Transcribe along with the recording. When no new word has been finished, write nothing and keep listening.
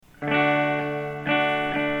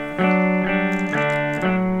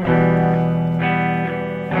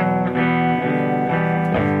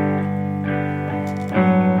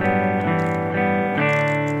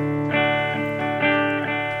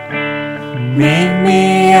Meet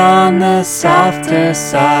me on the softer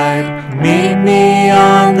side. Meet me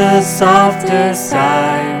on the softer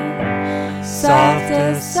side.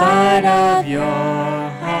 Softer side of your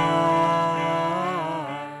heart.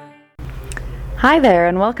 Hi there,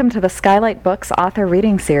 and welcome to the Skylight Books author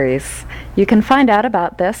reading series. You can find out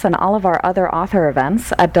about this and all of our other author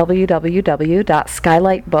events at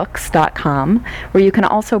www.skylightbooks.com, where you can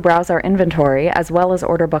also browse our inventory as well as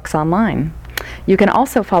order books online. You can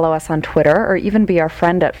also follow us on Twitter or even be our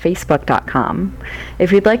friend at facebook.com.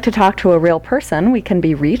 If you'd like to talk to a real person, we can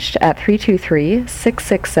be reached at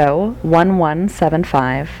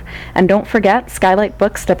 323-660-1175. And don't forget, Skylight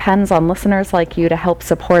Books depends on listeners like you to help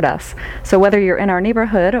support us. So whether you're in our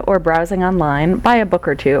neighborhood or browsing online, buy a book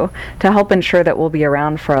or two to help ensure that we'll be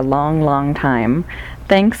around for a long, long time.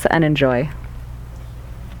 Thanks and enjoy.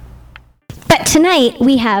 But tonight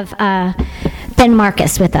we have Ben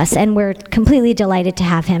Marcus with us, and we're completely delighted to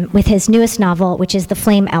have him with his newest novel, which is The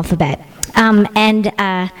Flame Alphabet.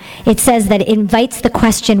 It says that it invites the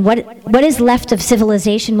question, what is left of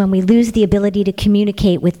civilization when we lose the ability to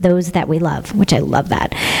communicate with those that we love, which I love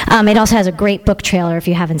that. It also has a great book trailer. If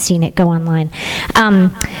you haven't seen it, go online.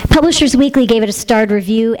 Publishers Weekly gave it a starred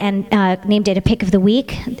review and named it a pick of the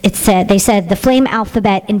week. They said, The Flame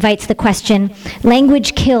Alphabet invites the question,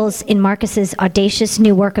 language kills in Marcus's audacious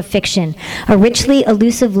new work of fiction, a richly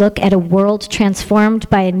elusive look at a world transformed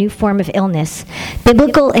by a new form of illness.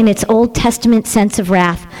 Biblical in its Old Testament sense of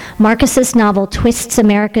wrath, Marcus's novel twists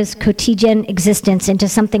America's quotidian existence into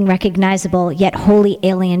something recognizable yet wholly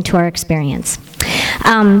alien to our experience.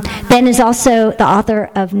 Ben is also the author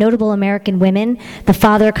of Notable American Women, The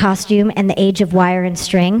Father Costume, and The Age of Wire and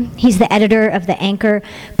String. He's the editor of the Anchor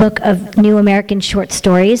book of New American Short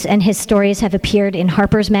Stories, and his stories have appeared in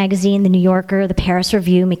Harper's Magazine, The New Yorker, The Paris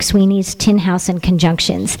Review, McSweeney's, Tin House, and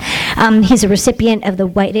Conjunctions. He's a recipient of the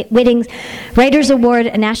Whitting's Writers Award,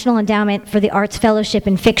 a National Endowment for the Arts Fellowship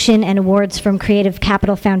in Fiction, and awards from Creative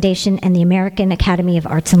Capital Foundation and the American Academy of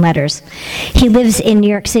Arts and Letters. He lives in New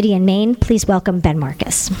York City and Maine. Please welcome Ben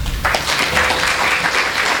Marcus.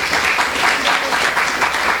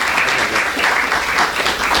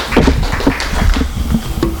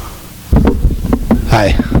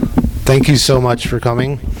 Hi. Thank you so much for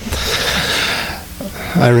coming.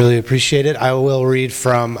 I really appreciate it. I will read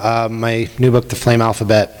from my new book, The Flame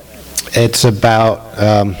Alphabet. It's about,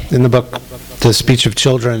 in the book, the speech of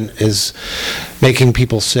children is making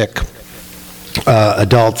people sick,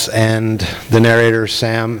 adults, and the narrator,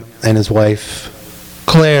 Sam, and his wife,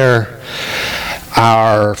 Claire,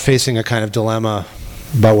 are facing a kind of dilemma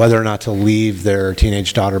about whether or not to leave their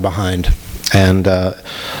teenage daughter behind. And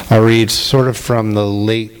I'll read sort of from the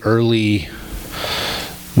late, early,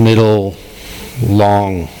 middle,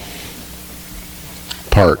 long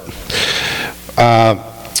part,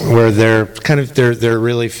 where they're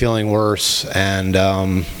really feeling worse, and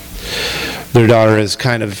their daughter is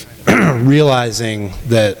kind of realizing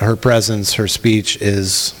that her presence, her speech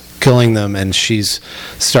is killing them, and she's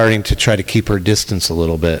starting to try to keep her distance a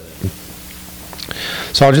little bit.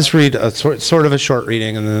 So I'll just read a sort of a short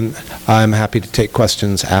reading, and then I'm happy to take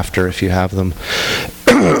questions after if you have them.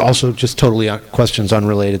 Also, just totally questions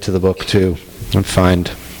unrelated to the book, too.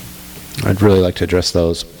 I'd really like to address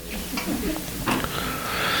those.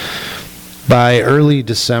 By early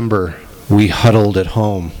December, we huddled at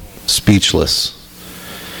home, speechless.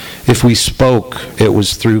 If we spoke, it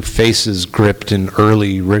was through faces gripped in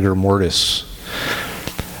early rigor mortis.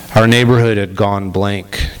 Our neighborhood had gone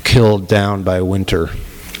blank, killed down by winter.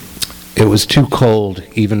 It was too cold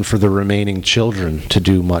even for the remaining children to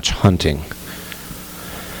do much hunting.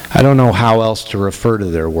 I don't know how else to refer to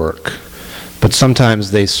their work, but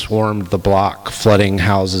sometimes they swarmed the block, flooding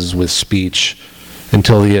houses with speech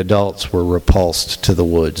until the adults were repulsed to the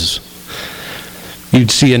woods.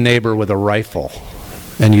 You'd see a neighbor with a rifle,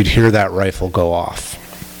 and you'd hear that rifle go off.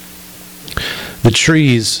 The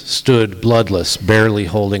trees stood bloodless, barely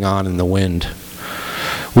holding on in the wind.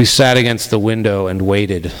 We sat against the window and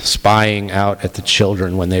waited, spying out at the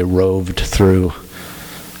children when they roved through.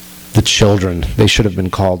 The children, they should have been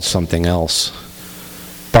called something else.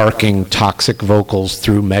 Barking toxic vocals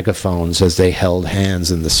through megaphones as they held hands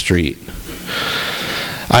in the street.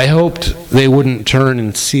 I hoped they wouldn't turn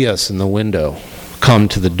and see us in the window, come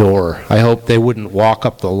to the door. I hoped they wouldn't walk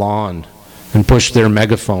up the lawn and push their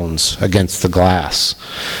megaphones against the glass.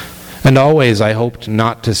 And always I hoped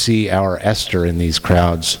not to see our Esther in these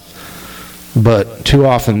crowds. But too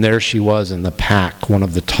often there she was in the pack, one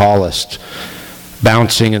of the tallest,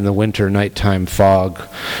 bouncing in the winter nighttime fog,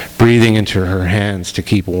 breathing into her hands to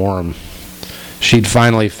keep warm. She'd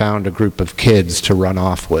finally found a group of kids to run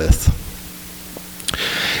off with.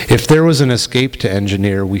 If there was an escape to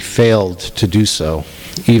engineer, we failed to do so,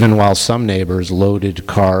 even while some neighbors loaded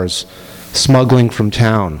cars, smuggling from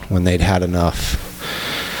town when they'd had enough.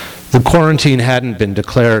 The quarantine hadn't been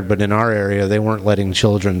declared, but in our area they weren't letting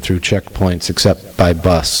children through checkpoints except by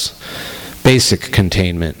bus. Basic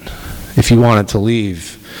containment. If you wanted to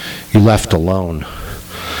leave, you left alone.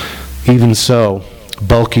 Even so,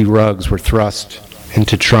 bulky rugs were thrust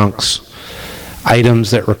into trunks,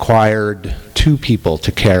 items that required 2 people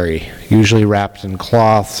to carry, usually wrapped in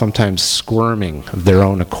cloth, sometimes squirming of their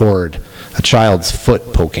own accord, a child's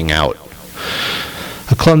foot poking out.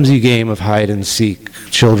 A clumsy game of hide and seek,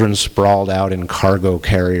 children sprawled out in cargo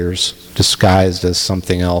carriers, disguised as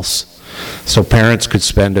something else, so parents could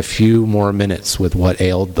spend a few more minutes with what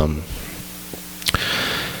ailed them.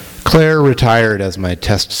 Claire retired as my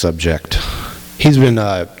test subject. He's been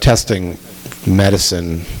testing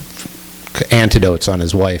medicine antidotes on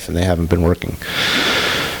his wife, and they haven't been working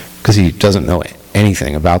because he doesn't know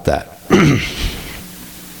anything about that.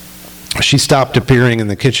 She stopped appearing in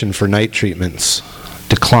the kitchen for night treatments,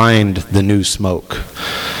 declined the new smoke.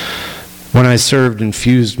 When I served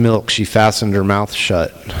infused milk, she fastened her mouth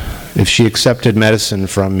shut. If she accepted medicine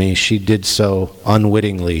from me, she did so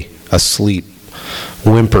unwittingly, asleep,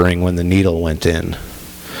 whimpering when the needle went in.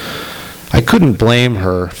 I couldn't blame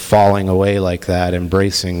her falling away like that,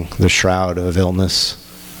 embracing the shroud of illness,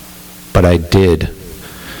 but I did.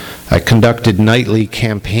 I conducted nightly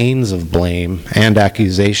campaigns of blame and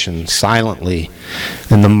accusation silently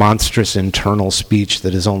in the monstrous internal speech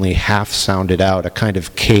that is only half sounded out, a kind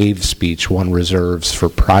of cave speech one reserves for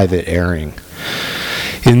private airing.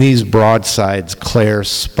 In these broadsides, Claire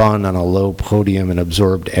spun on a low podium and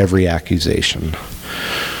absorbed every accusation.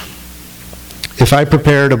 If I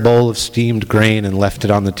prepared a bowl of steamed grain and left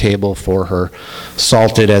it on the table for her,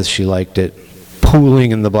 salted as she liked it,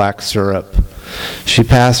 pooling in the black syrup, she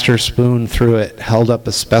passed her spoon through it, held up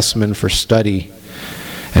a specimen for study,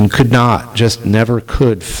 and could not, just never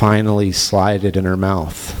could, finally slide it in her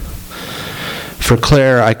mouth. For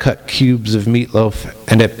Claire, I cut cubes of meatloaf,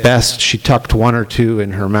 and at best she tucked 1 or 2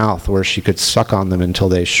 in her mouth where she could suck on them until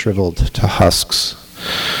they shriveled to husks.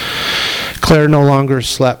 Claire no longer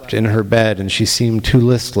slept in her bed, and she seemed too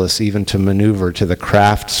listless even to maneuver to the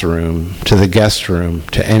crafts room, to the guest room,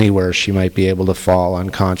 to anywhere she might be able to fall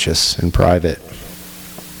unconscious in private.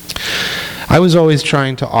 I was always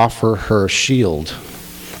trying to offer her a shield,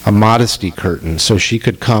 a modesty curtain, so she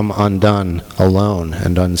could come undone, alone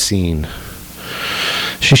and unseen.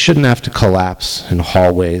 She shouldn't have to collapse in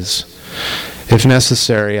hallways. If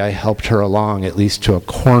necessary, I helped her along at least to a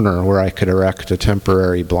corner where I could erect a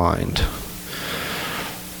temporary blind.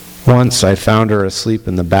 Once I found her asleep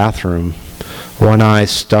in the bathroom, one eye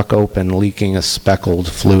stuck open, leaking a speckled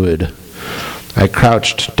fluid. I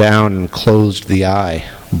crouched down and closed the eye,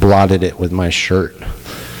 blotted it with my shirt.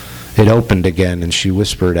 It opened again, and she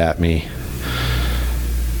whispered at me,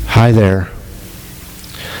 "Hi there."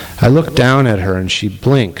 I looked down at her, and she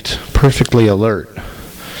blinked, perfectly alert.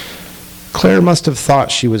 Claire must have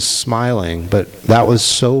thought she was smiling, but that was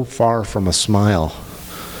so far from a smile.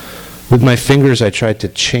 With my fingers, I tried to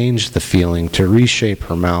change the feeling, to reshape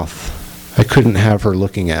her mouth. I couldn't have her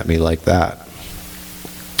looking at me like that.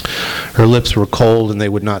 Her lips were cold, and they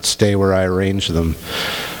would not stay where I arranged them.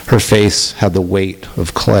 Her face had the weight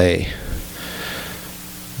of clay.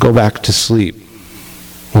 "Go back to sleep,"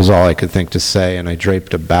 was all I could think to say, and I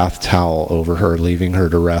draped a bath towel over her, leaving her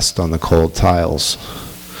to rest on the cold tiles.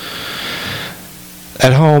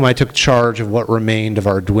 At home, I took charge of what remained of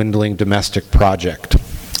our dwindling domestic project.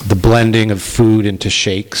 The blending of food into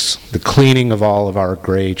shakes, the cleaning of all of our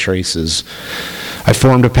gray traces. I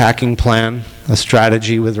formed a packing plan, a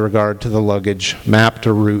strategy with regard to the luggage, mapped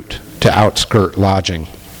a route to outskirt lodging.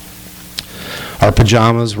 Our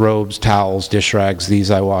pajamas, robes, towels, dish rags, these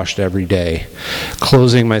I washed every day,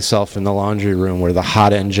 closing myself in the laundry room where the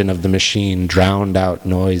hot engine of the machine drowned out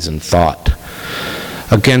noise and thought.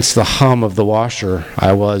 Against the hum of the washer,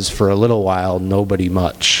 I was, for a little while, nobody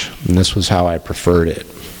much, and this was how I preferred it.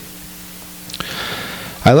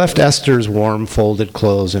 I left Esther's warm, folded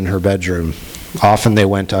clothes in her bedroom. Often they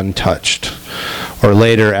went untouched. Or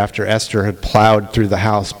later, after Esther had plowed through the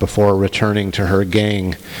house before returning to her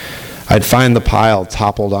gang, I'd find the pile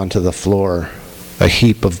toppled onto the floor, a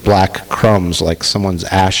heap of black crumbs like someone's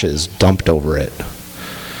ashes dumped over it.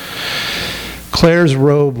 Claire's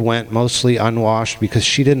robe went mostly unwashed because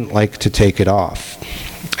she didn't like to take it off.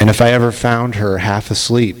 And if I ever found her half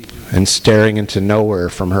asleep and staring into nowhere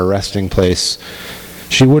from her resting place,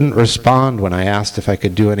 she wouldn't respond when I asked if I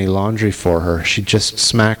could do any laundry for her. She'd just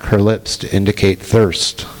smack her lips to indicate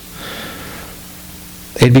thirst.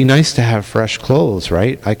 It'd be nice to have fresh clothes,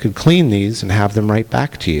 right? I could clean these and have them right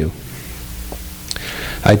back to you.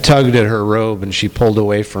 I tugged at her robe and she pulled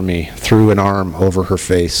away from me, threw an arm over her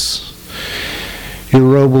face. Your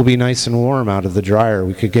robe will be nice and warm out of the dryer.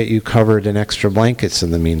 We could get you covered in extra blankets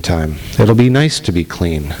in the meantime. It'll be nice to be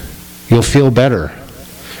clean. You'll feel better.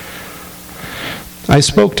 I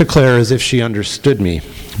spoke to Claire as if she understood me,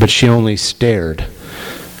 but she only stared.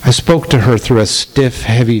 I spoke to her through a stiff,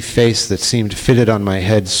 heavy face that seemed fitted on my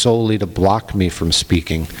head solely to block me from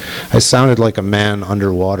speaking. I sounded like a man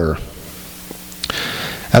underwater.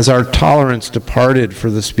 As our tolerance departed for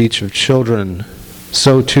the speech of children,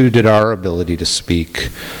 so too did our ability to speak.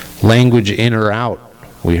 Language in or out,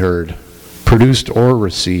 we heard, produced or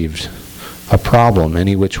received, a problem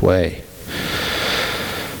any which way.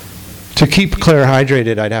 To keep Claire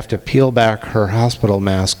hydrated, I'd have to peel back her hospital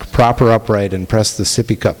mask, prop her upright, and press the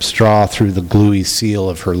sippy cup straw through the gluey seal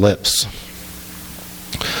of her lips.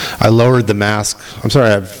 I lowered the mask. I'm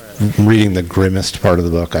sorry, I'm reading the grimmest part of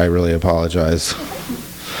the book. I really apologize.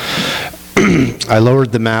 I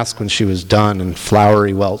lowered the mask when she was done, and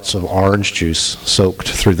flowery welts of orange juice soaked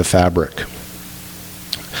through the fabric.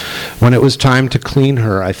 When it was time to clean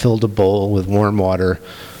her, I filled a bowl with warm water,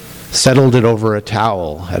 settled it over a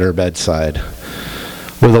towel at her bedside.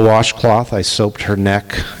 With a washcloth, I soaped her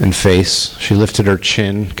neck and face. She lifted her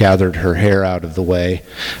chin, gathered her hair out of the way.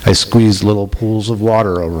 I squeezed little pools of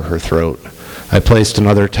water over her throat. I placed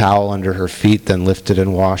another towel under her feet, then lifted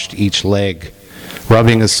and washed each leg,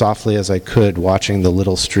 rubbing as softly as I could, watching the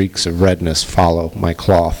little streaks of redness follow my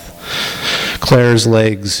cloth. Claire's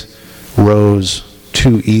legs rose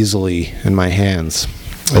too easily in my hands,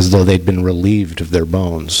 as though they'd been relieved of their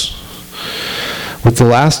bones. With the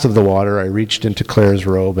last of the water, I reached into Claire's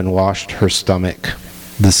robe and washed her stomach,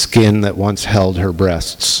 the skin that once held her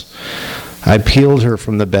breasts. I peeled her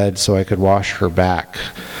from the bed so I could wash her back,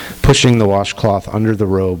 pushing the washcloth under the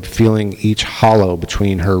robe, feeling each hollow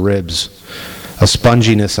between her ribs, a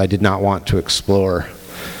sponginess I did not want to explore.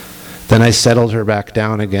 Then I settled her back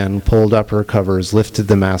down again, pulled up her covers, lifted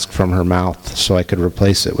the mask from her mouth so I could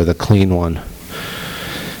replace it with a clean one.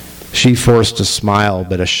 She forced a smile,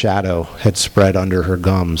 but a shadow had spread under her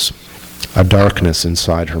gums, a darkness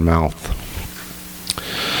inside her mouth.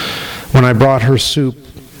 When I brought her soup,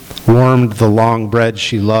 warmed the long bread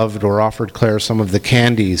she loved, or offered Claire some of the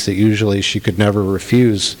candies that usually she could never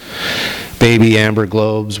refuse, baby amber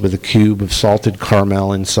globes with a cube of salted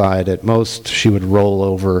caramel inside, at most she would roll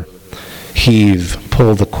over, heave,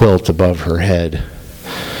 pull the quilt above her head.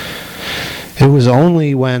 It was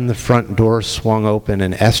only when the front door swung open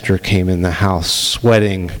and Esther came in the house,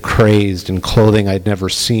 sweating, crazed, in clothing I'd never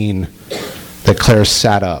seen, that Claire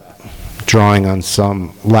sat up, drawing on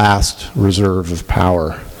some last reserve of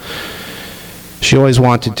power. She always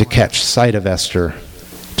wanted to catch sight of Esther,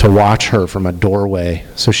 to watch her from a doorway,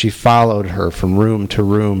 so she followed her from room to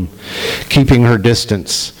room, keeping her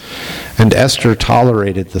distance, and Esther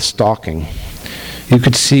tolerated the stalking. You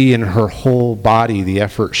could see in her whole body the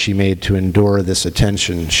effort she made to endure this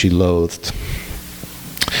attention she loathed.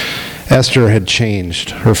 Esther had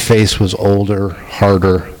changed. Her face was older,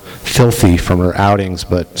 harder, filthy from her outings,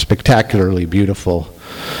 but spectacularly beautiful.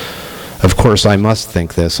 Of course, I must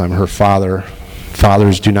think this. I'm her father.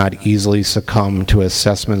 Fathers do not easily succumb to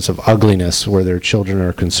assessments of ugliness where their children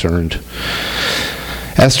are concerned.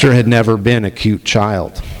 Esther had never been a cute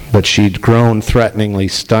child, but she'd grown threateningly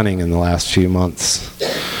stunning in the last few months.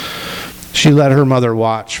 She let her mother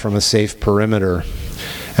watch from a safe perimeter,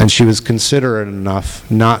 and she was considerate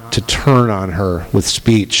enough not to turn on her with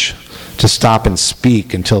speech, to stop and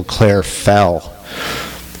speak until Claire fell.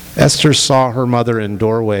 Esther saw her mother in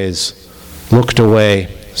doorways, looked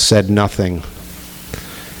away, said nothing.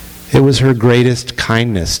 It was her greatest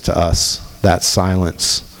kindness to us, that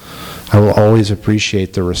silence. I will always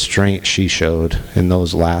appreciate the restraint she showed in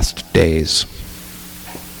those last days.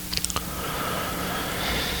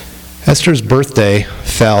 Esther's birthday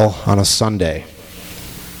fell on a Sunday.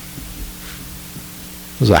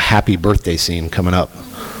 There's a happy birthday scene coming up.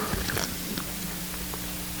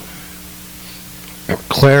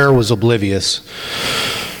 Claire was oblivious.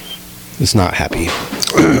 It's not happy.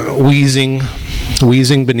 Wheezing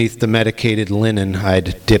beneath the medicated linen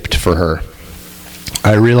I'd dipped for her.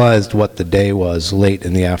 I realized what the day was late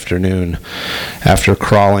in the afternoon, after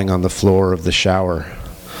crawling on the floor of the shower,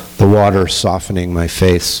 the water softening my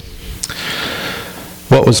face.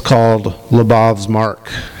 What was called Lebov's mark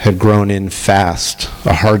had grown in fast,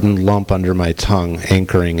 a hardened lump under my tongue,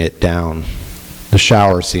 anchoring it down. The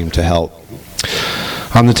shower seemed to help.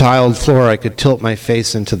 On the tiled floor, I could tilt my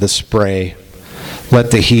face into the spray, let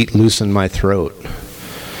the heat loosen my throat.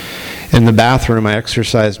 In the bathroom, I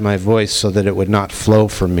exercised my voice so that it would not flow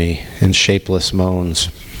from me in shapeless moans.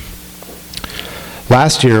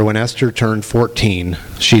 Last year, when Esther turned 14,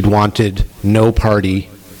 she'd wanted no party,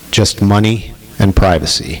 just money and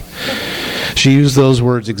privacy. She used those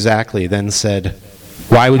words exactly, then said,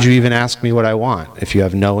 "Why would you even ask me what I want if you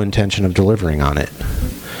have no intention of delivering on it?"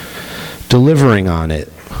 Delivering on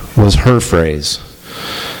it was her phrase,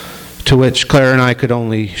 to which Claire and I could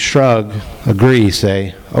only shrug, agree,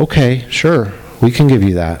 say, "Okay, sure, we can give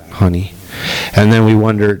you that, honey." And then we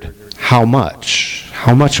wondered, how much?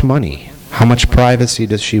 How much money? How much privacy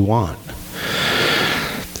does she want?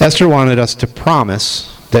 Esther wanted us to promise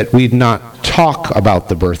that we'd not talk about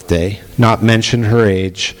the birthday, not mention her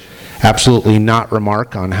age, absolutely not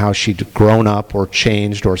remark on how she'd grown up or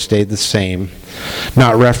changed or stayed the same,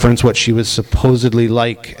 not reference what she was supposedly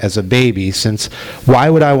like as a baby, since why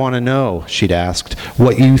would I want to know, she'd asked,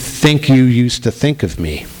 what you think you used to think of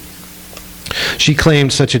me? She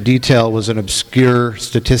claimed such a detail was an obscure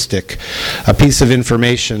statistic, a piece of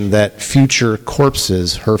information that future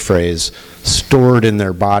corpses, her phrase, stored in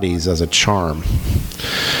their bodies as a charm.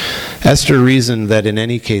 Esther reasoned that in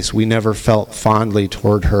any case we never felt fondly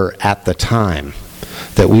toward her at the time,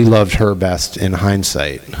 that we loved her best in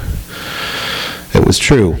hindsight. It was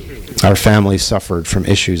true. Our family suffered from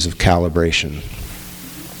issues of calibration.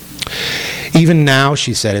 Even now,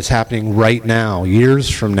 she said, it's happening right now. Years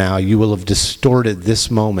from now, you will have distorted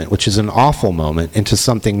this moment, which is an awful moment, into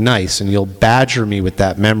something nice, and you'll badger me with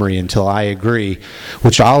that memory until I agree,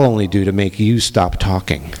 which I'll only do to make you stop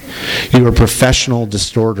talking. You are professional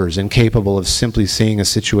distorters, incapable of simply seeing a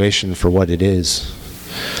situation for what it is.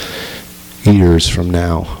 Years from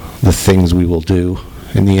now, the things we will do.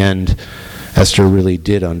 In the end, Esther really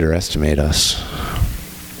did underestimate us.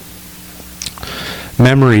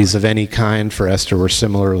 Memories of any kind for Esther were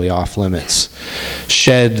similarly off limits.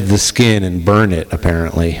 Shed the skin and burn it,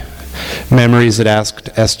 apparently. Memories that asked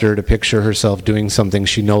Esther to picture herself doing something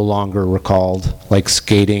she no longer recalled, like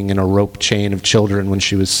skating in a rope chain of children when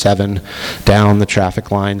she was 7, down the traffic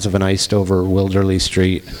lines of an iced-over Wilderley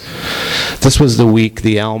Street. This was the week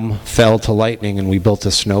the elm fell to lightning and we built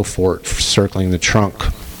a snow fort circling the trunk.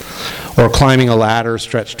 Or climbing a ladder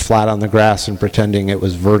stretched flat on the grass and pretending it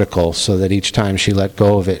was vertical so that each time she let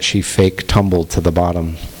go of it, she fake tumbled to the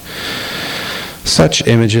bottom. Such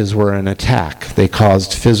images were an attack. They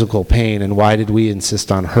caused physical pain, and why did we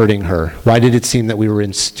insist on hurting her? Why did it seem that we were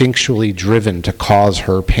instinctually driven to cause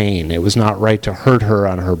her pain? It was not right to hurt her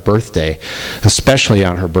on her birthday, especially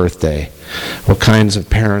on her birthday. What kinds of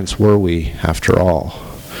parents were we, after all?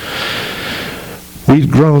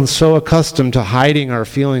 We'd grown so accustomed to hiding our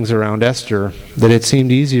feelings around Esther that it seemed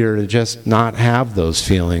easier to just not have those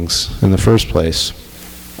feelings in the first place.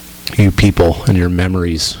 You people and your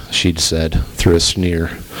memories, she'd said, through a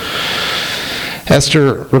sneer.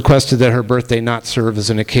 Esther requested that her birthday not serve as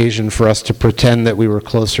an occasion for us to pretend that we were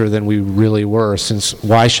closer than we really were, since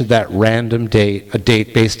why should that random date, a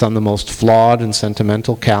date based on the most flawed and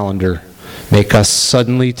sentimental calendar, make us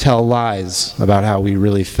suddenly tell lies about how we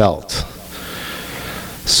really felt?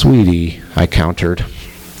 "Sweetie," I countered.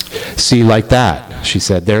 "See, like that," she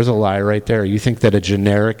said. "There's a lie right there. You think that a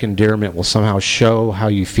generic endearment will somehow show how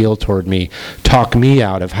you feel toward me, talk me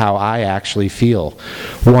out of how I actually feel.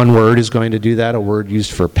 One word is going to do that, a word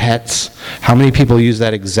used for pets. How many people use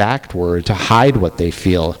that exact word to hide what they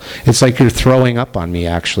feel? It's like you're throwing up on me,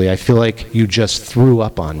 actually. I feel like you just threw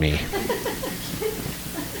up on me."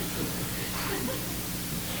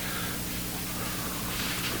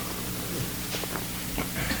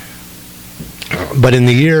 But in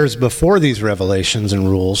the years before these revelations and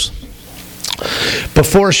rules,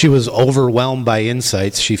 before she was overwhelmed by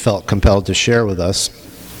insights she felt compelled to share with us,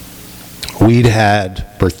 we'd had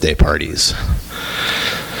birthday parties.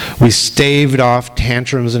 We staved off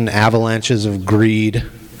tantrums and avalanches of greed,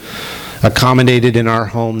 accommodated in our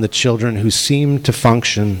home the children who seemed to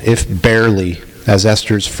function, if barely, as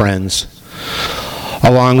Esther's friends.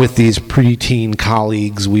 Along with these preteen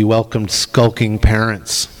colleagues, we welcomed skulking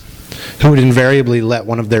parents who would invariably let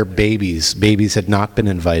one of their babies had not been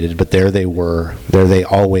invited, but there they were, there they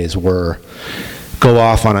always were, go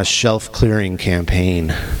off on a shelf-clearing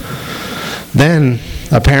campaign. Then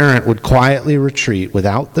a parent would quietly retreat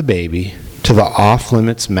without the baby to the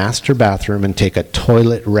off-limits master bathroom and take a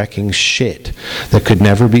toilet-wrecking shit that could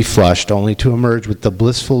never be flushed, only to emerge with the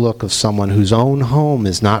blissful look of someone whose own home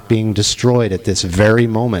is not being destroyed at this very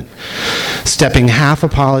moment, stepping half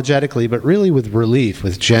apologetically, but really with relief,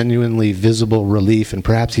 with genuinely visible relief and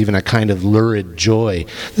perhaps even a kind of lurid joy.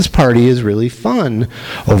 This party is really fun,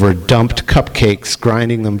 over dumped cupcakes,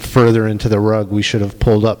 grinding them further into the rug we should have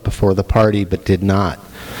pulled up before the party but did not.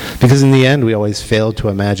 Because in the end, we always failed to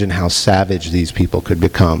imagine how savage these people could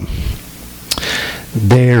become.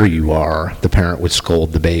 "There you are," the parent would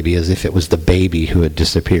scold the baby as if it was the baby who had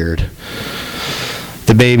disappeared.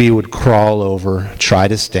 The baby would crawl over, try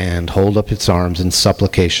to stand, hold up its arms in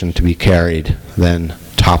supplication to be carried, then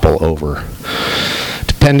topple over.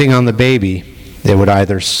 Depending on the baby, it would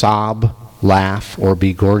either sob, laugh, or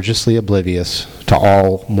be gorgeously oblivious to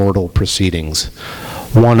all mortal proceedings.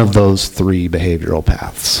 One of those three behavioral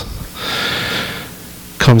paths.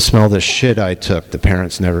 "Come smell the shit I took," the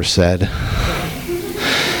parents never said.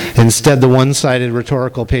 Instead, the one-sided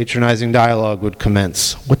rhetorical patronizing dialogue would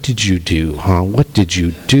commence. "What did you do, huh? What did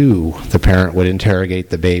you do?" the parent would interrogate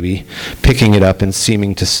the baby, picking it up and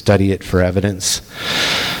seeming to study it for evidence.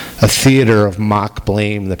 A theater of mock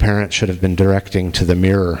blame the parent should have been directing to the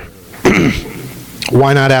mirror.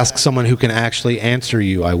 "Why not ask someone who can actually answer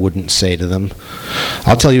you?" I wouldn't say to them.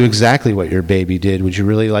 "I'll tell you exactly what your baby did. Would you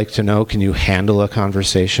really like to know? Can you handle a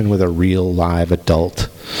conversation with a real live adult?"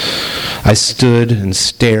 I stood and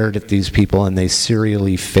stared at these people, and they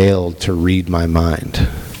serially failed to read my mind.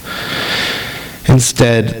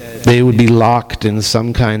 Instead, they would be locked in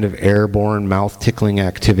some kind of airborne, mouth-tickling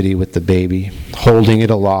activity with the baby, holding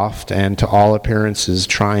it aloft and, to all appearances,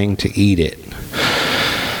 trying to eat it.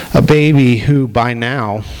 A baby who, by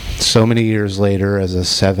now, so many years later, as a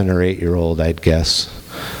 7 or 8-year-old, I'd guess,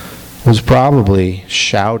 was probably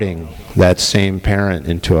shouting that same parent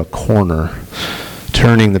into a corner,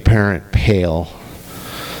 turning the parent pale,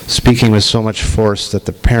 speaking with so much force that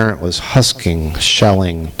the parent was husking,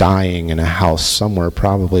 shelling, dying in a house somewhere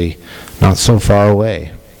probably not so far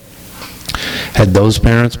away. Had those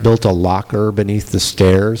parents built a locker beneath the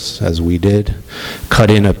stairs, as we did, cut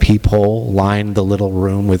in a peephole, lined the little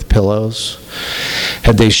room with pillows?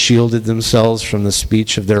 Had they shielded themselves from the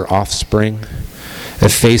speech of their offspring,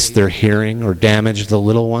 effaced their hearing, or damaged the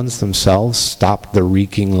little ones themselves, stopped the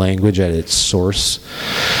reeking language at its source?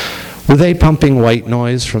 Were they pumping white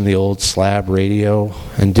noise from the old slab radio,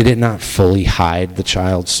 and did it not fully hide the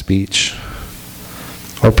child's speech?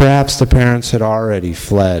 Or perhaps the parents had already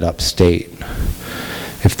fled upstate,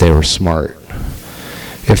 if they were smart,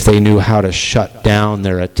 if they knew how to shut down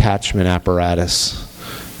their attachment apparatus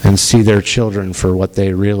and see their children for what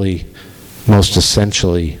they really, most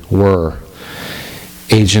essentially, were,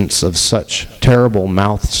 agents of such terrible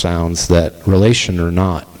mouth sounds that, relation or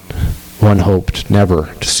not, one hoped never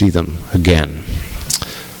to see them again.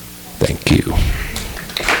 Thank you.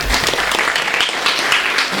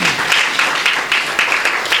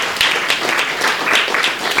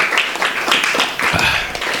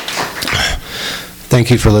 Thank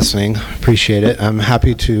you for listening. Appreciate it. I'm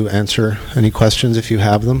happy to answer any questions if you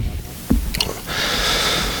have them.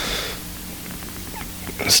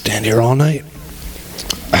 Stand here all night.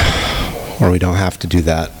 Or we don't have to do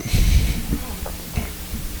that.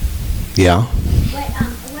 Yeah? What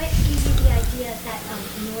gives you the idea that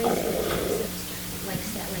noise would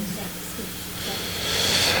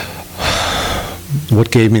be What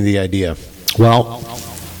gave me the idea? Well,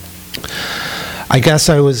 I guess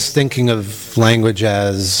I was thinking of language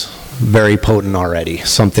as very potent already.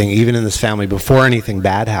 Something, even in this family, before anything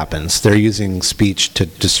bad happens, they're using speech to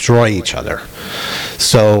destroy each other.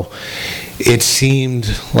 So it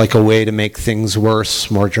seemed like a way to make things worse,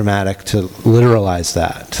 more dramatic, to literalize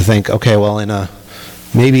that. To think, okay, well, in a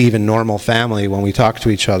maybe even normal family, when we talk to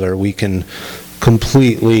each other, we can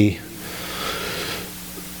completely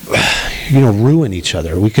ruin each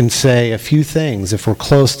other. We can say a few things if we're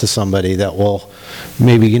close to somebody that will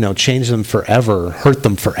maybe, change them forever, hurt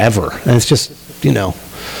them forever. And it's just,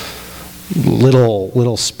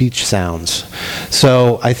 little speech sounds.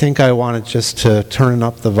 So I think I wanted just to turn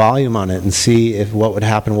up the volume on it and see what would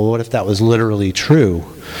happen. Well, what if that was literally true?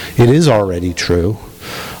 It is already true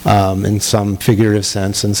in some figurative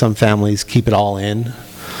sense, and some families keep it all in.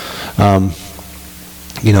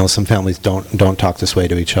 Some families don't talk this way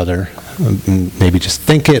to each other. Maybe just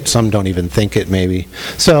think it. Some don't even think it, maybe.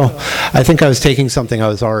 So I think I was taking something I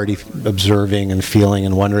was already observing and feeling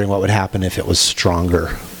and wondering what would happen if it was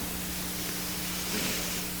stronger.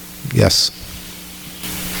 Yes?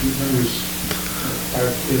 Sometimes I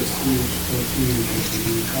have kids who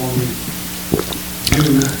call me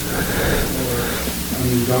you, or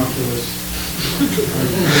undoculous.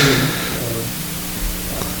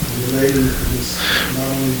 Relating to this, not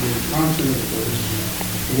only the content of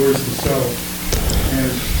the words themselves, and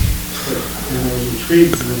I was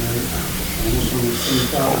intrigued when I almost on the same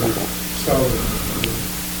topic, saw the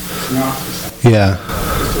synopsis. Yeah.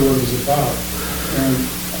 As to what it was about. And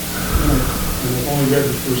I've only read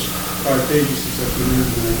the first 5 pages since I came in,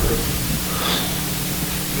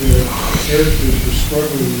 and the characters were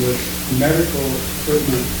struggling with medical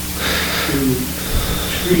equipment to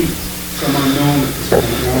treat some unknown at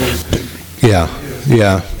this point. Yeah,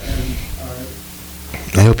 yeah.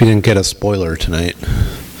 And I hope you didn't get a spoiler tonight. I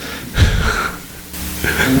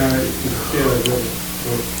wrote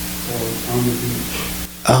on the beach.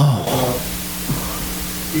 Oh.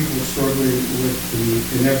 People struggling with the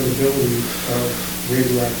inevitability of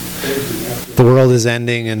radioactive poison after The world is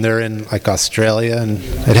ending, and they're in like Australia, and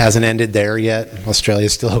it hasn't ended there yet.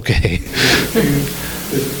 Australia's still okay. There's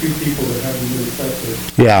a few people that haven't been affected.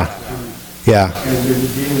 Yeah, yeah, And they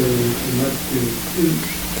were dealing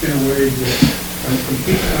in a way that I'm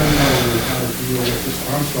completely unknown how to deal with this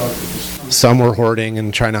onslaught at this time. some were hoarding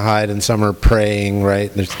and trying to hide, and some are praying,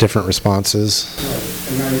 right? There's different responses. Right.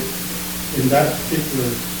 And in that particular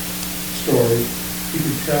story, you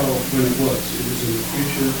could tell when it was. It was in the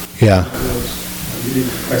future. Yeah. It was, you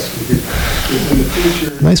didn't question it. It was in the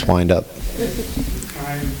future. Nice wind-up.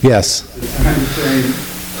 Time, Yes, the time frame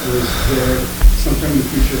was there sometime in the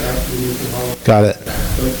future after the nuclear holocaust. got it.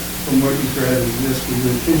 But from what you've read in this, we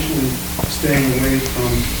were intentionally staying away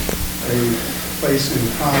from a place in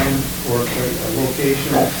time or a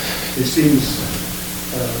location. It seems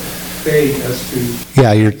vague as to...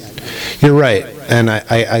 Yeah, you're right, and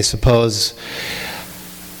I suppose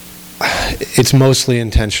it's mostly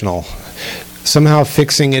intentional. Somehow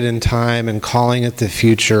fixing it in time and calling it the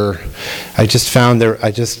future, I just found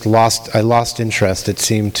I lost interest. It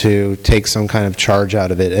seemed to take some kind of charge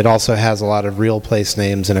out of it. It also has a lot of real place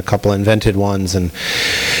names and a couple invented ones, and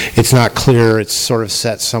it's not clear. It's sort of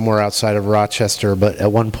set somewhere outside of Rochester, but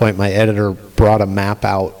at one point my editor brought a map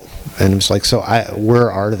out and it was like, so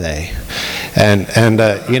where are they? And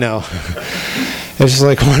you know, it's just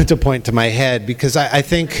like I wanted to point to my head, because I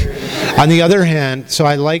think, on the other hand, so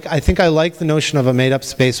I think I like the notion of a made-up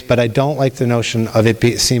space, but I don't like the notion of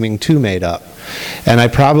it seeming too made up. And I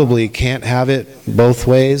probably can't have it both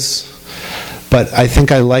ways, but I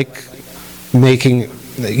think I like making,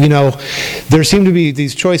 you know, there seem to be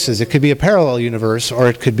these choices. It could be a parallel universe, or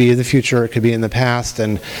it could be the future, it could be in the past,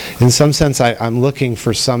 and in some sense I'm looking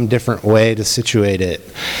for some different way to situate it.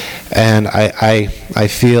 And I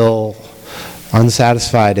feel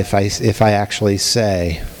unsatisfied if I actually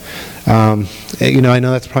say, you know, I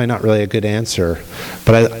know that's probably not really a good answer,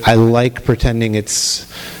 but I like pretending it's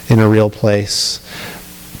in a real place,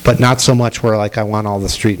 but not so much where like I want all the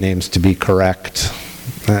street names to be correct.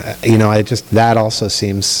 You know, that also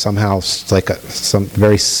seems somehow like some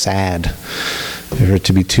very sad for it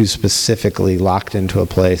to be too specifically locked into a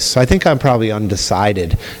place. So I think I'm probably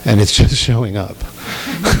undecided, and it's just showing up.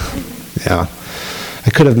 Yeah. I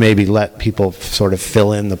could have maybe let people sort of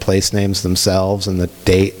fill in the place names themselves and the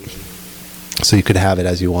date, so you could have it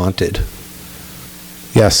as you wanted.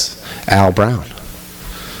 Yes, Al Brown.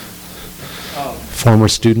 Former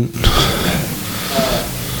student.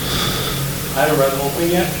 I haven't read the whole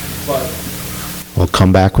thing yet, but... Well,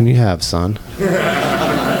 come back when you have, son. Can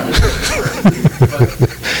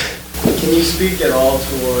you speak at all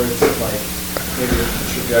towards, like, maybe the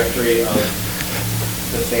trajectory of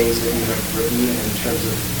the things that you have written in terms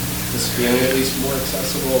of this feeling at least more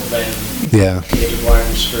accessible than maybe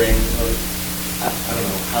Blind String, or I don't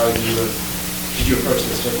know, how did you approach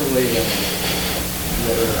this differently than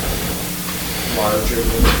the other larger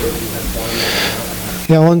books that you have done?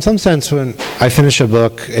 Yeah, well, in some sense, when I finish a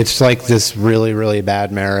book, it's like this really, really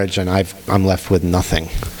bad marriage, and I'm left with nothing,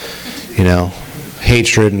 you know,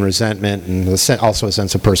 hatred and resentment, and also a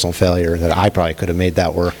sense of personal failure that I probably could have made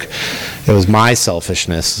that work. It was my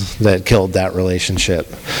selfishness that killed that relationship.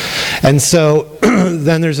 And so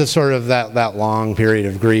then there's a sort of that long period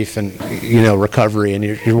of grief and, you know, recovery, and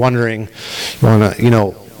you're wondering, you want to, you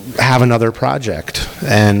know, have another project.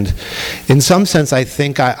 And in some sense, I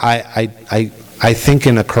think I think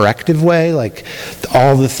in a corrective way, like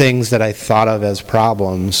all the things that I thought of as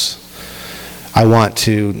problems, I want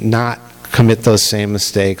to not commit those same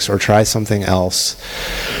mistakes or try something else.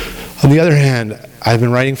 On the other hand, I've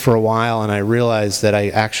been writing for a while, and I realize that I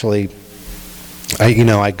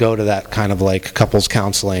go to that kind of like couples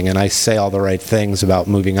counseling, and I say all the right things about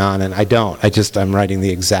moving on, and I don't. I'm writing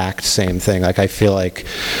the exact same thing. Like, I feel like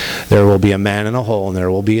there will be a man in a hole, and there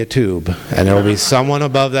will be a tube, and there will be someone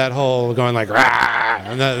above that hole going like, rah,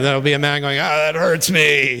 and there'll be a man going, that hurts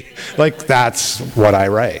me. Like, that's what I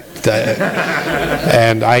write.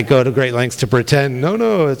 And I go to great lengths to pretend, no,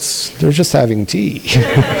 they're just having tea.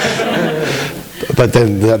 But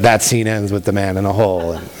then that scene ends with the man in a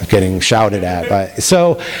hole and getting shouted at.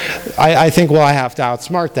 So I think, well, I have to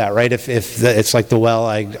outsmart that, right? If it's like the well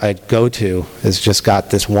I go to has just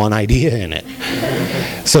got this one idea in it.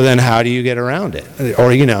 So then how do you get around it?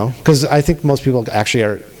 Or, because I think most people actually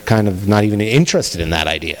are kind of not even interested in that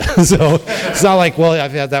idea. So it's not like, well,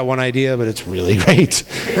 I've had that one idea, but it's really great.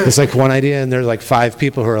 It's like one idea, and there's like 5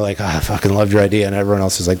 people who are like, I fucking loved your idea, and everyone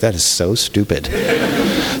else is like, that is so stupid.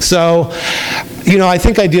 So, I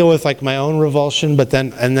think I deal with like my own revulsion, but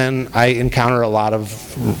then I encounter a lot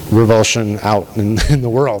of revulsion out in the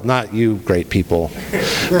world. Not you, great people,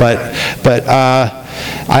 but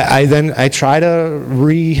I try to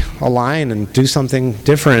realign and do something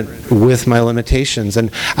different with my limitations. And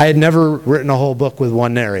I had never written a whole book with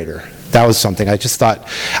one narrator. That was something I just thought,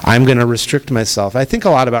 I'm going to restrict myself. I think a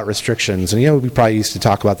lot about restrictions, and we probably used to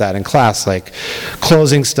talk about that in class, like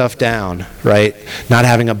closing stuff down, right? Not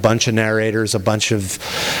having a bunch of narrators, a bunch of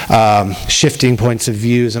shifting points of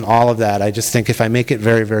views, and all of that. I just think if I make it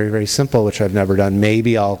very, very, very simple, which I've never done,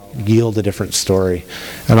 maybe I'll yield a different story.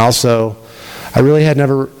 And also, I really had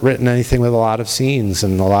never written anything with a lot of scenes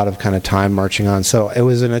and a lot of kind of time marching on. So it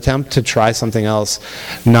was an attempt to try something else,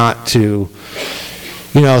 not to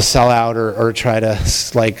sell out or try to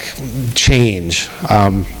like change.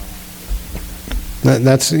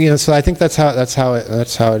 That's So I think that's how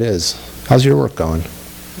it is. How's your work going?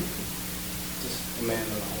 Just a man in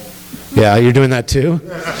the hole. Yeah, you're doing that too.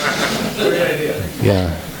 Great idea.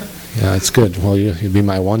 Yeah, it's good. Well, you'll be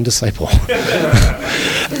my one disciple.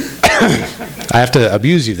 I have to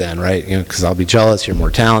abuse you then, right? Because I'll be jealous. You're more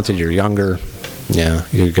talented. You're younger. Yeah,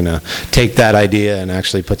 you're gonna take that idea and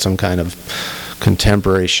actually put some kind of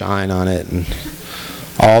contemporary shine on it, and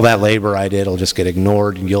all that labor I did will just get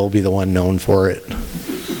ignored, and you'll be the one known for it.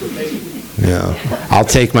 Yeah, I'll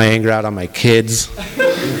take my anger out on my kids.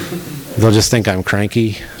 They'll just think I'm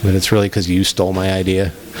cranky, but it's really because you stole my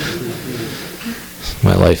idea.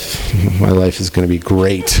 My life is going to be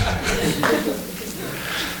great.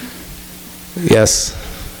 Yes.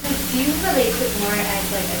 Do you relate to it more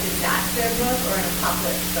as like a disaster book or an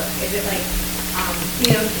apocalypse book? Is it like,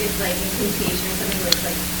 it's like in Contagion or something where it's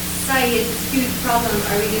like, society is this huge problem,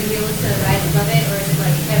 are we going to be able to rise above it? Or is it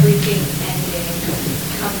like everything's ending and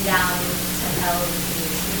come down to hell?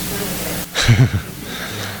 Which one is it?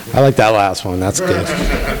 I like that last one. That's good.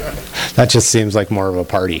 That just seems like more of a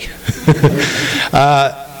party.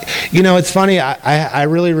 It's funny. I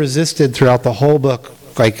really resisted throughout the whole book,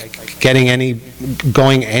 like going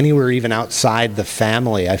anywhere even outside the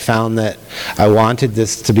family. I found that I wanted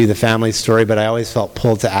this to be the family story, but I always felt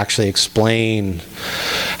pulled to actually explain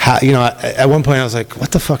how, at one point I was like,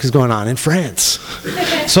 what the fuck is going on in France?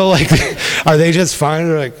 So like, are they just fine?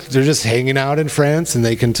 They're just hanging out in France and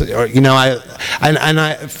they can, I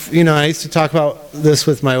used to talk about this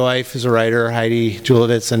with my wife who's a writer, Heidi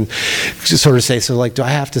Julovitz, and just sort of say, so like, do I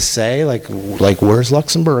have to say like where's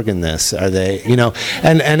Luxembourg in this? Are they,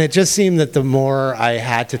 and it just seemed that the more I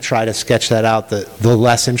had to try to sketch that out, the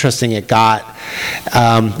less interesting it got.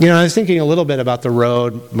 I was thinking a little bit about The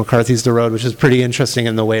Road, McCarthy's The Road, which is pretty interesting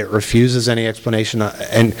in the way it refuses any explanation,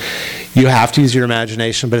 and you have to use your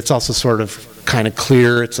imagination, but it's also sort of kind of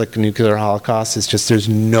clear. It's like a nuclear holocaust. It's just there's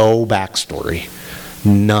no backstory.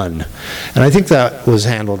 None. And I think that was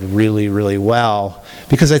handled really, really well,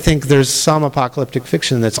 because I think there's some apocalyptic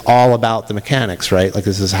fiction that's all about the mechanics, right? Like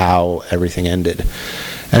this is how everything ended.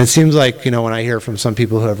 And it seems like, when I hear from some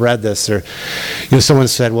people who have read this, or, someone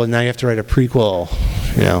said, well, now you have to write a prequel,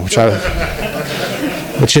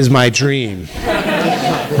 which is my dream,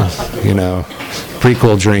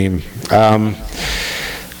 prequel dream.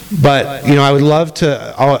 But, I would love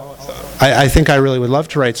to, I think I really would love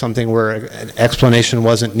to write something where an explanation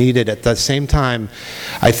wasn't needed. At the same time,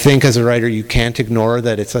 I think as a writer you can't ignore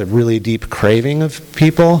that it's a really deep craving of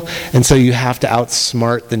people, and so you have to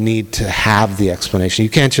outsmart the need to have the explanation.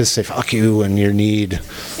 You can't just say fuck you and your need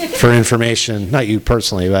for information, not you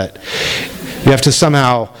personally, but you have to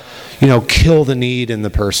somehow, kill the need in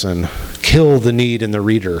the person, kill the need in the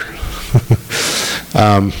reader.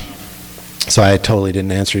 So I totally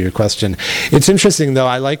didn't answer your question. It's interesting, though.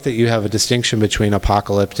 I like that you have a distinction between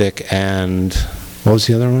apocalyptic and, what was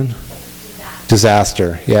the other one?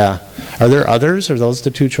 Disaster. Yeah. Are there others? Are those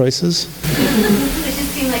the two choices? It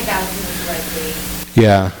just seemed like that was most likely.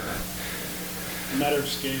 Yeah. A matter of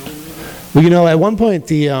scale. Well, at one point,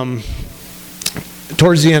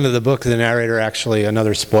 towards the end of the book, the narrator actually,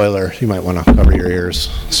 another spoiler, you might want to cover your ears,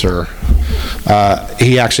 sir.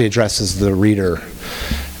 He actually addresses the reader.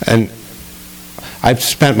 And I've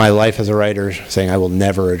spent my life as a writer saying I will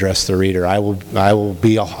never address the reader. I will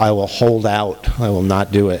hold out. I will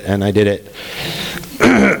not do it, and I did it.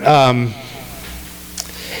 And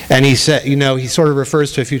he said, he sort of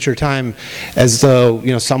refers to a future time as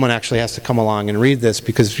though, someone actually has to come along and read this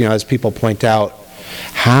because, as people point out,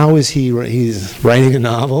 how is he's writing a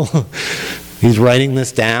novel. He's writing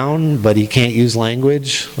this down, but he can't use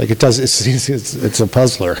language. Like it's a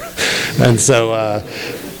puzzler. And so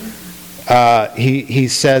he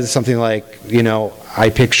says something like, I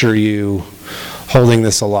picture you holding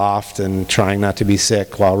this aloft and trying not to be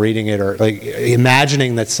sick while reading it, or like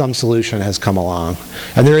imagining that some solution has come along.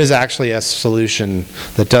 And there is actually a solution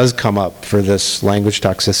that does come up for this language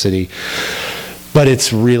toxicity, but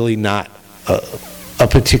it's really not a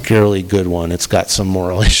particularly good one. It's got some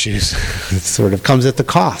moral issues. It sort of comes at the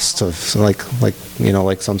cost of like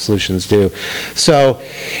some solutions do. So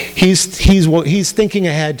he's thinking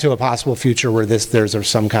ahead to a possible future where there's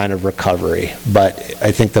some kind of recovery. But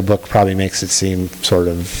I think the book probably makes it seem sort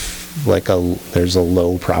of like there's a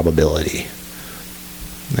low probability.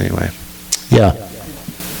 Anyway, yeah.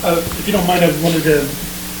 If you don't mind, I wanted to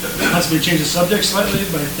possibly change the subject slightly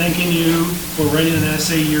by thanking you for writing an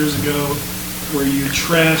essay years ago where you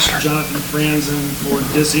trashed Jonathan Franzen for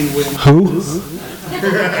dissing William. Who?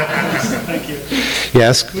 Thank you.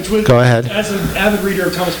 Yes, go ahead. As an avid reader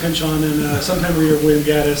of Thomas Pynchon and a sometime reader of William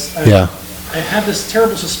Gaddis, I had this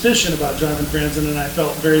terrible suspicion about Jonathan Franzen, and I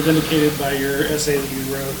felt very vindicated by your essay that you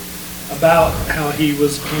wrote about how he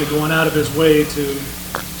was kind of going out of his way to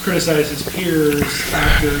criticize his peers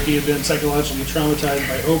after he had been psychologically traumatized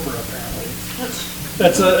by Oprah, apparently.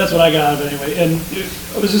 That's what I got out of it anyway. And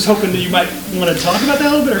I was just hoping that you might want to talk about that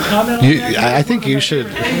a little bit or comment on that. I think you should.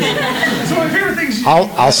 It's one of my favorite things.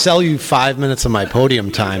 I'll sell you 5 minutes of my podium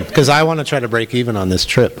time because I want to try to break even on this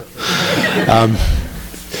trip.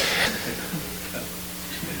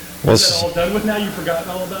 Is it all done with now? You've forgotten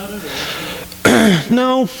all about it?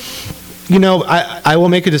 No. I will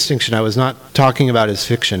make a distinction. I was not talking about his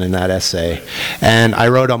fiction in that essay. And I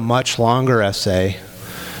wrote a much longer essay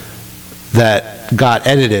that got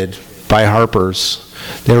edited by Harper's.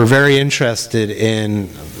 They were very interested in,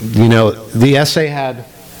 the essay had,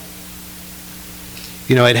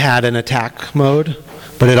 it had an attack mode,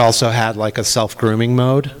 but it also had like a self-grooming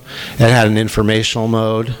mode. It had an informational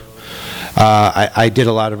mode. I did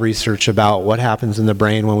a lot of research about what happens in the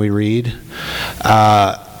brain when we read.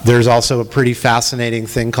 There's also a pretty fascinating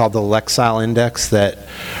thing called the Lexile Index that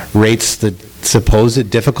rates the supposed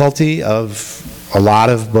difficulty of a lot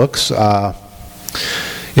of books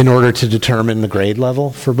in order to determine the grade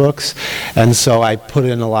level for books. And so I put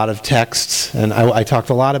in a lot of texts, and I talked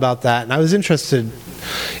a lot about that. And I was interested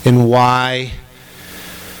in why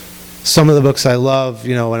some of the books I love,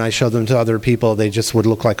 when I showed them to other people, they just would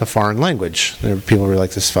look like a foreign language. People were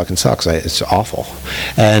like, this fucking sucks. It's awful.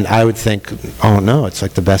 And I would think, oh no, it's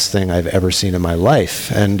like the best thing I've ever seen in my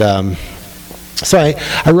life. And so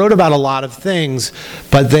I wrote about a lot of things,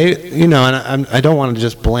 but they, and I don't want to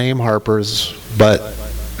just blame Harper's, but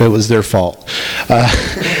it was their fault.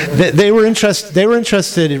 They were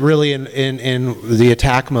interested really in the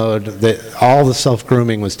attack mode, that all the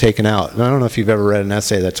self-grooming was taken out. And I don't know if you've ever read an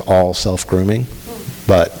essay that's all self-grooming,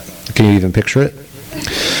 but can you even picture it?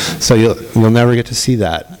 So you'll never get to see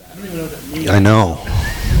that. I don't even know what that means. I know.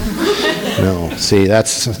 No, see,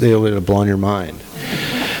 it would have blown your mind.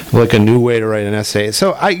 Like a new way to write an essay.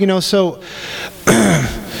 So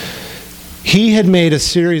he had made a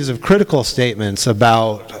series of critical statements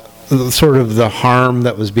about sort of the harm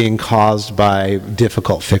that was being caused by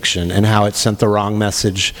difficult fiction and how it sent the wrong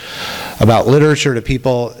message about literature to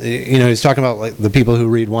people. He's talking about like the people who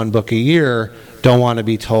read one book a year don't want to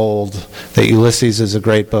be told that Ulysses is a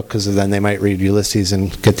great book because then they might read Ulysses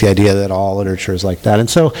and get the idea that all literature is like that. And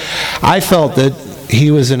so I felt that he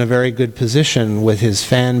was in a very good position with his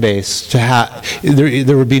fan base to have.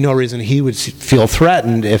 There would be no reason he would feel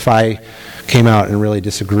threatened if I came out and really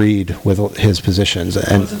disagreed with his positions.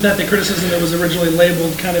 And wasn't that the criticism that was originally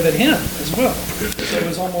labeled kind of at him as well? So it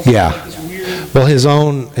was almost like this weird. Well, his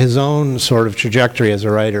own sort of trajectory as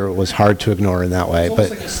a writer was hard to ignore in that way. It's almost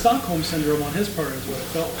like a Stockholm syndrome on his part is what it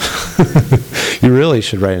felt like. You really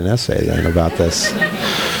should write an essay then about this.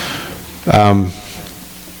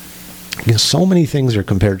 So many things are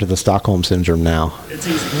compared to the Stockholm syndrome now. It's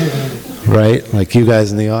easy. Right? Like you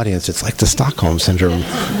guys in the audience, it's like the Stockholm syndrome.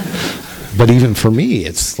 But even for me,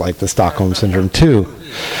 it's like the Stockholm syndrome too.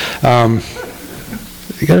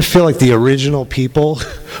 You got to feel like the original people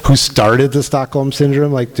who started the Stockholm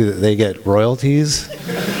syndrome, like do they get royalties?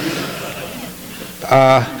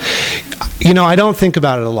 I don't think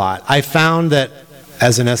about it a lot. I found that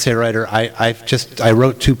as an essay writer, I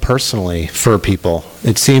wrote too personally for people.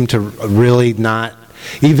 It seemed to really not,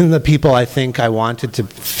 even the people I think I wanted to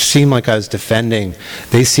seem like I was defending,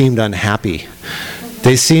 they seemed unhappy.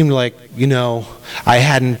 they seemed like, I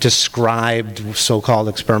hadn't described so-called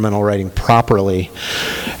experimental writing properly.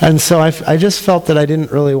 And so I just felt that I didn't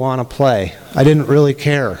really want to play. I didn't really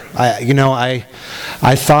care. I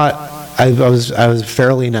thought I was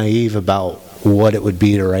fairly naive about what it would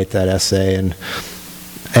be to write that essay, and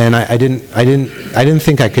I didn't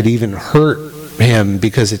think I could even hurt him,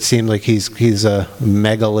 because it seemed like he's a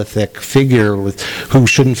megalithic figure who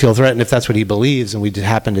shouldn't feel threatened if that's what he believes, and we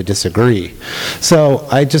happen to disagree. So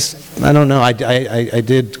I don't know. I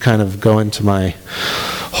did kind of go into my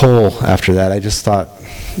hole after that. I just thought,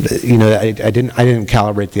 I didn't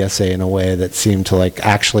calibrate the essay in a way that seemed to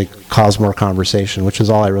actually cause more conversation, which is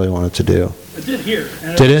all I really wanted to do. It did here.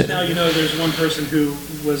 And did it? Now there's one person who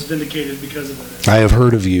was vindicated because of it. I have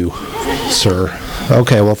heard of you, sir.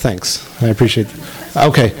 Okay, well, thanks. I appreciate it.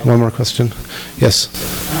 Okay, one more question. Yes?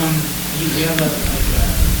 You have an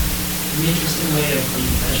interesting way of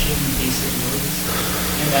refreshing basic words,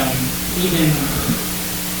 and even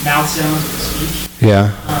mouth sounds of speech.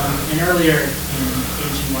 Yeah. And earlier in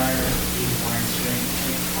Ancient Wire, David Lynch,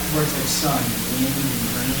 words like sun, wind,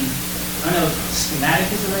 and rain. I don't know if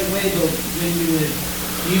schematic is the right way, but when you would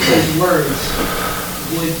use those words,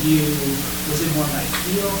 was it more like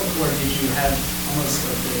feel, or did you have almost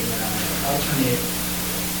like an alternate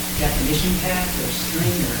definition pack or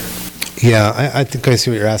string, or? Yeah, I think I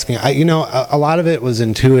see what you're asking. A lot of it was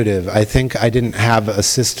intuitive. I think I didn't have a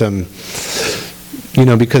system,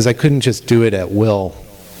 because I couldn't just do it at will.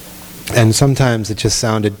 And sometimes it just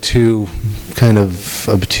sounded too kind of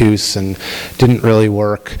obtuse and didn't really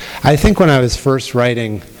work. I think when I was first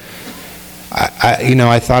writing,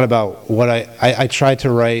 I thought about what I tried to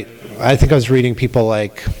write. I think I was reading people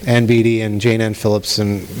like Ann Beattie and Jane Ann Phillips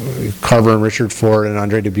and Carver and Richard Ford and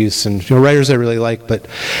Andre Debussy and writers I really like, but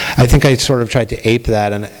I think I sort of tried to ape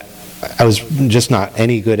that, and I was just not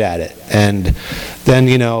any good at it. And then,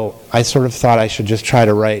 I sort of thought I should just try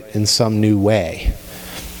to write in some new way.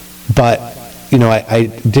 But, I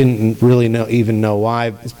didn't really even know why.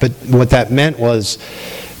 But what that meant was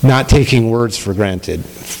not taking words for granted,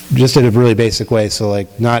 just in a really basic way. So,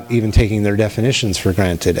 not even taking their definitions for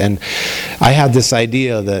granted. And I had this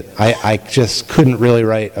idea that I just couldn't really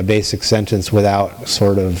write a basic sentence without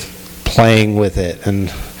sort of playing with it. And,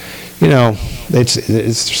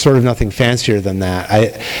 it's sort of nothing fancier than that.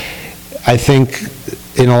 I think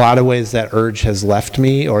in a lot of ways that urge has left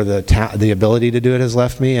me, or the ability to do it has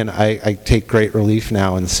left me, and I take great relief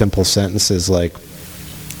now in simple sentences like,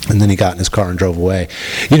 and then he got in his car and drove away.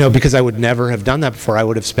 Because I would never have done that before. I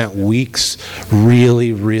would have spent weeks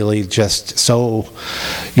really, really just so,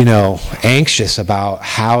 anxious about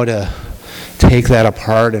how to take that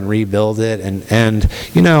apart and rebuild it, and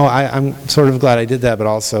I'm sort of glad I did that, but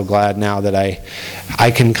also glad now that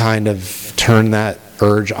I can kind of turn that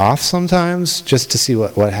urge off sometimes just to see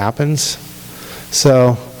what happens.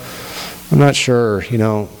 So I'm not sure,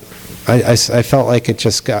 I felt like it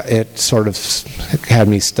sort of had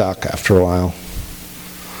me stuck after a while.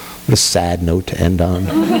 What a sad note to end on.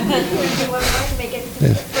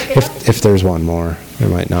 If there's one more, there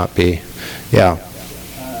might not be. Yeah.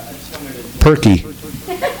 Perky.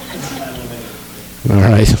 All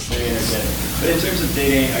right. But in terms of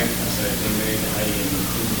dating, being married to Heidi,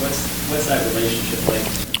 what's that relationship like?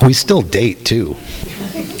 We still date too.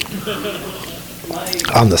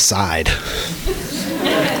 On the side. When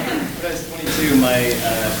I was 22, my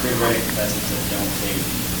big writing professor said, don't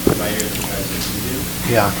date writers because you do.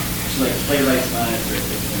 Yeah. She's playwrights not for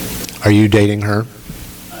fiction. Are you dating her?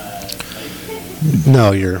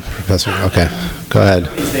 No, you're a professor. Okay, go ahead.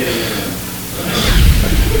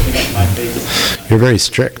 You're very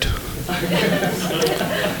strict. I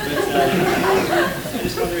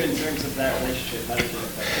just wonder, in terms of that relationship, how did you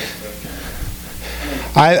affect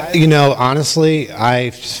your book? Honestly, I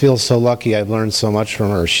feel so lucky. I've learned so much from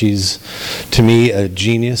her. She's, to me, a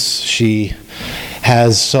genius. She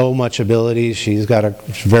has so much ability. She's got a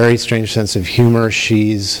very strange sense of humor.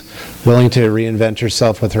 She's willing to reinvent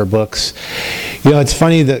herself with her books. It's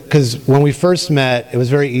funny that, because when we first met, it was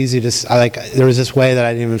very easy to, there was this way that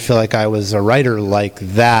I didn't even feel like I was a writer like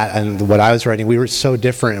that, and what I was writing, we were so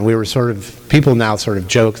different, and we were sort of, people now sort of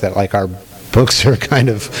joke that our books are kind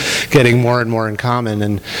of getting more and more in common,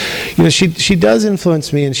 and she does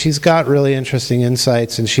influence me, and she's got really interesting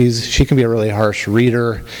insights, and she can be a really harsh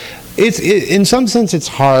reader. In some sense it's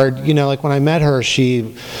hard, when I met her,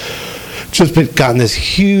 she just gotten this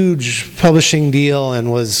huge publishing deal and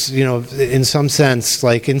was, in some sense,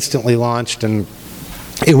 instantly launched, and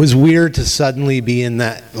it was weird to suddenly be in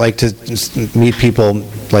that, to meet people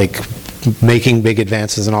making big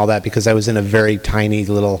advances and all that, because I was in a very tiny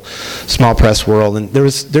little small press world, and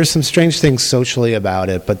there's some strange things socially about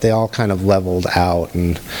it, but they all kind of leveled out.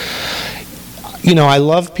 And I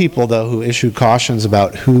love people though who issue cautions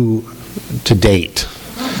about who to date.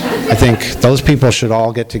 I think those people should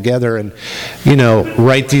all get together and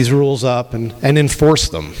write these rules up and enforce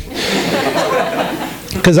them.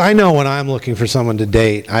 Because I know when I'm looking for someone to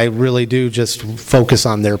date, I really do just focus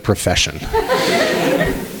on their profession.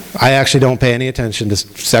 I actually don't pay any attention to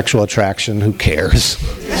sexual attraction. Who cares?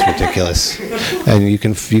 It's ridiculous. And you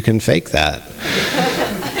can fake that.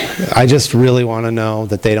 I just really want to know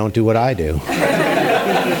that they don't do what I do.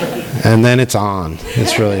 And then it's on.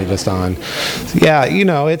 It's really just on. Yeah,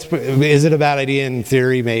 is it a bad idea in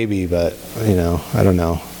theory? Maybe, but, I don't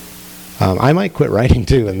know. I might quit writing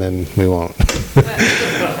too, and then we won't.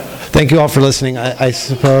 Thank you all for listening. I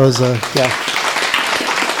suppose, yeah.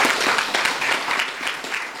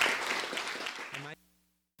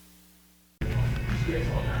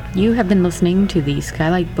 You have been listening to the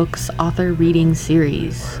Skylight Books author reading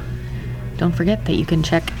series. Don't forget that you can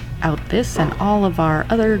check out this and all of our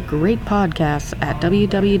other great podcasts at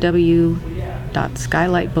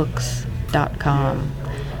www.skylightbooks.com.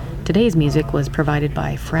 Today's music was provided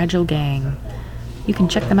by Fragile Gang. You can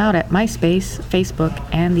check them out at MySpace, Facebook,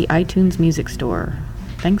 and the iTunes Music Store.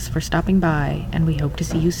 Thanks for stopping by, and we hope to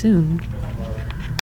see you soon.